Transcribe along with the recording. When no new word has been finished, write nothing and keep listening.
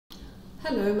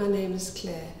Hello, my name is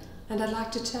Claire, and I'd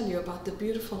like to tell you about the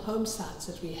beautiful home sites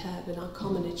that we have in our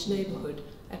Commonage neighbourhood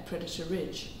at Predator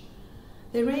Ridge.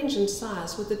 They range in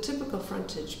size, with the typical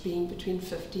frontage being between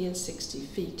 50 and 60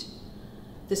 feet.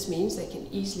 This means they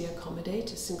can easily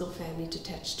accommodate a single-family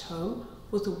detached home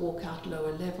with a walkout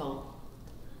lower level.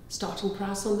 Starting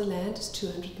price on the land is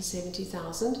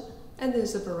 $270,000, and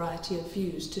there's a variety of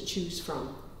views to choose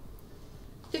from.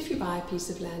 If you buy a piece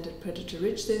of land at Predator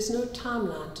Ridge, there's no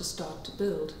timeline to start to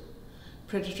build.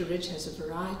 Predator Ridge has a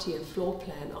variety of floor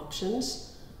plan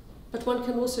options, but one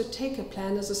can also take a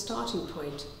plan as a starting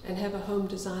point and have a home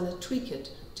designer tweak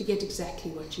it to get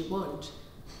exactly what you want.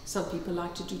 Some people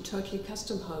like to do totally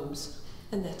custom homes,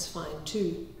 and that's fine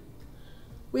too.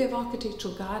 We have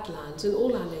architectural guidelines in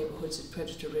all our neighbourhoods at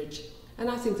Predator Ridge, and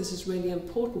I think this is really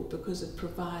important because it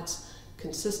provides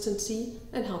consistency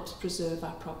and helps preserve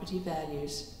our property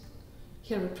values.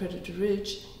 Here at Predator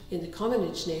Ridge, in the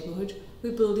Commonage neighbourhood,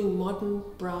 we're building modern,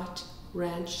 bright,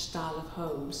 ranch style of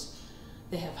homes.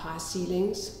 They have high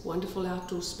ceilings, wonderful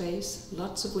outdoor space,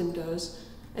 lots of windows,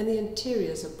 and the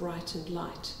interiors are bright and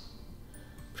light.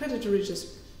 Predator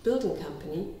Ridge's building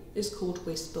company is called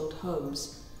Wesbild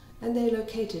Homes, and they're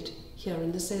located here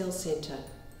in the sales centre.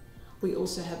 We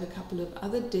also have a couple of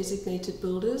other designated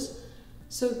builders,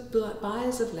 so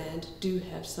buyers of land do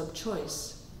have some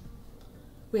choice.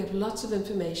 We have lots of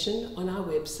information on our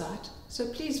website, so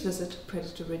please visit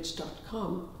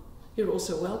predatorridge.com. You're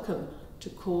also welcome to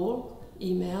call,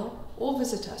 email, or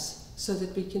visit us so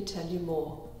that we can tell you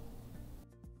more.